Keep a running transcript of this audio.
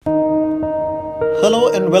Hello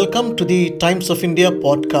and welcome to the Times of India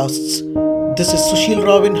podcasts. This is Sushil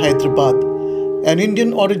Rao in Hyderabad. An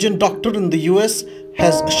Indian origin doctor in the US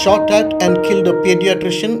has shot at and killed a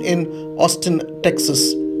pediatrician in Austin,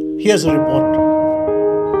 Texas. Here's a report.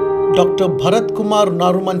 Dr. Bharat Kumar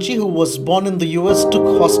Narumanchi, who was born in the US,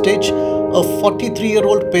 took hostage a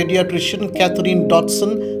 43-year-old pediatrician, Catherine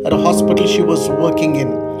Dodson, at a hospital she was working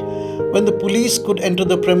in. When the police could enter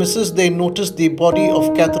the premises, they noticed the body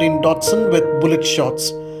of Catherine Dodson with bullet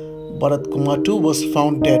shots. Bharat Kumar too was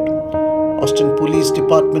found dead. Austin Police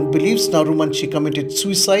Department believes Narumanchi committed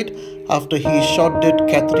suicide after he shot dead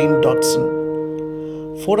Catherine Dodson.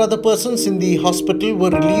 Four other persons in the hospital were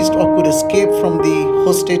released or could escape from the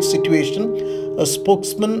hostage situation, a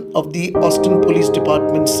spokesman of the Austin Police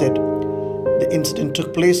Department said. The incident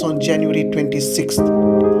took place on January 26th.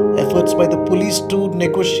 Efforts by the police to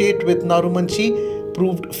negotiate with Narumanchi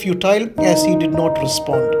proved futile as he did not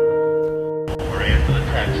respond. Answer the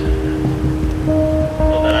text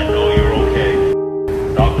so that I know you're okay.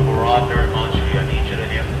 Dr. Murad Narumanchi, I need you to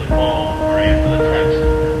answer the phone or answer the text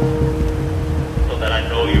so that I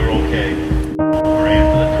know you're okay. Or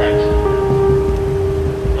answer the text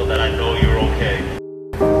so that I know you're okay.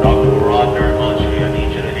 Dr. Murad Narumanchi, I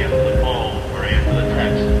need you to answer the phone or answer the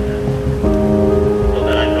text so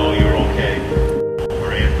that I know you're okay.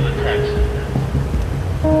 Or answer the text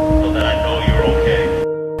so that I know you're okay.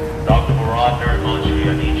 Dr. Murad Narumanchi,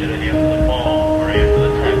 I need you to answer the phone or answer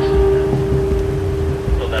the text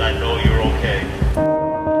so that I know you're okay.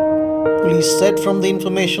 Police said from the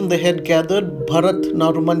information they had gathered, Bharat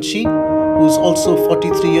Narumanchi, who is also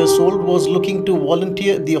 43 years old, was looking to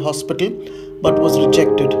volunteer at the hospital but was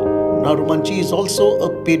rejected. Narumanchi is also a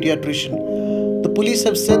pediatrician. The police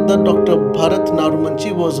have said that Dr. Bharat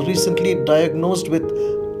Narumanchi was recently diagnosed with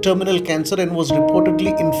terminal cancer and was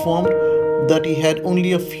reportedly informed that he had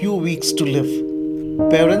only a few weeks to live.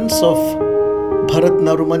 Parents of Bharat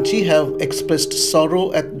Narumanchi have expressed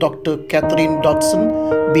sorrow at Dr. Catherine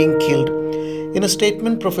Dodson being killed. In a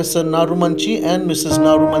statement, Professor Narumanchi and Mrs.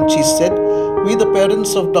 Narumanchi said, "We, the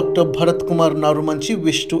parents of Dr. Bharat Kumar Narumanchi,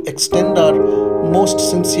 wish to extend our most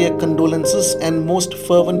sincere condolences and most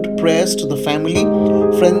fervent prayers to the family,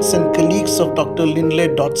 friends, and colleagues of Dr. Linley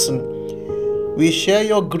Dodson. We share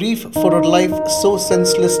your grief for a life so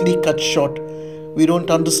senselessly cut short. We don't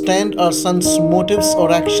understand our son's motives or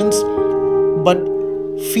actions, but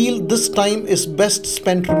feel this time is best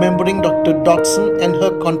spent remembering Dr. Dodson and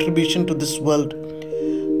her contribution to this world.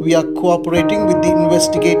 We are cooperating with the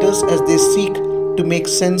investigators as they seek to make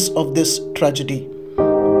sense of this tragedy.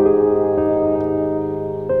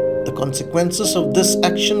 The consequences of this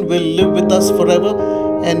action will live with us forever,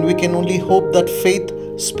 and we can only hope that faith,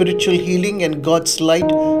 spiritual healing, and God's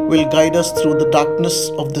light will guide us through the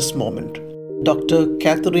darkness of this moment." Dr.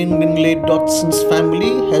 Catherine Linley Dodson's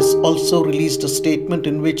family has also released a statement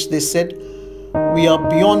in which they said, "We are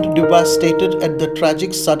beyond devastated at the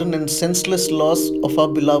tragic, sudden, and senseless loss of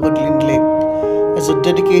our beloved Linley. As a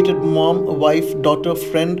dedicated mom, wife, daughter,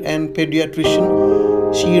 friend, and pediatrician,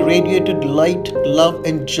 she radiated light, love,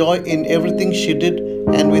 and joy in everything she did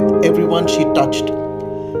and with everyone she touched.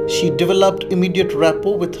 She developed immediate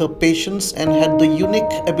rapport with her patients and had the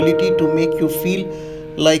unique ability to make you feel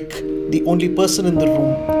like the only person in the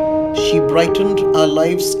room. She brightened our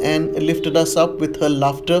lives and lifted us up with her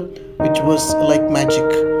laughter, which was like magic.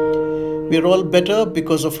 We're all better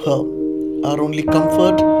because of her. Our only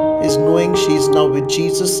comfort is knowing she is now with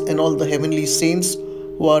Jesus and all the heavenly saints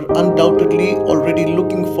who are undoubtedly already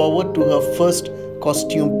looking forward to her first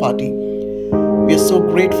costume party. We are so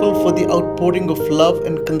grateful for the outpouring of love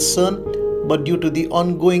and concern, but due to the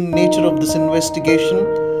ongoing nature of this investigation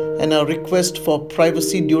and our request for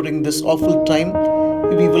privacy during this awful time,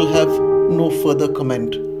 we will have no further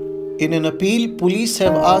comment." In an appeal, police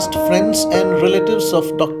have asked friends and relatives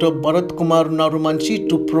of Dr. Bharat Kumar Narumanchi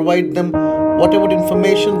to provide them whatever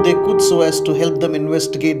information they could so as to help them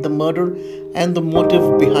investigate the murder and the motive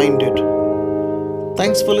behind it.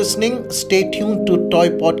 Thanks for listening. Stay tuned to Toy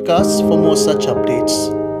Podcasts for more such updates.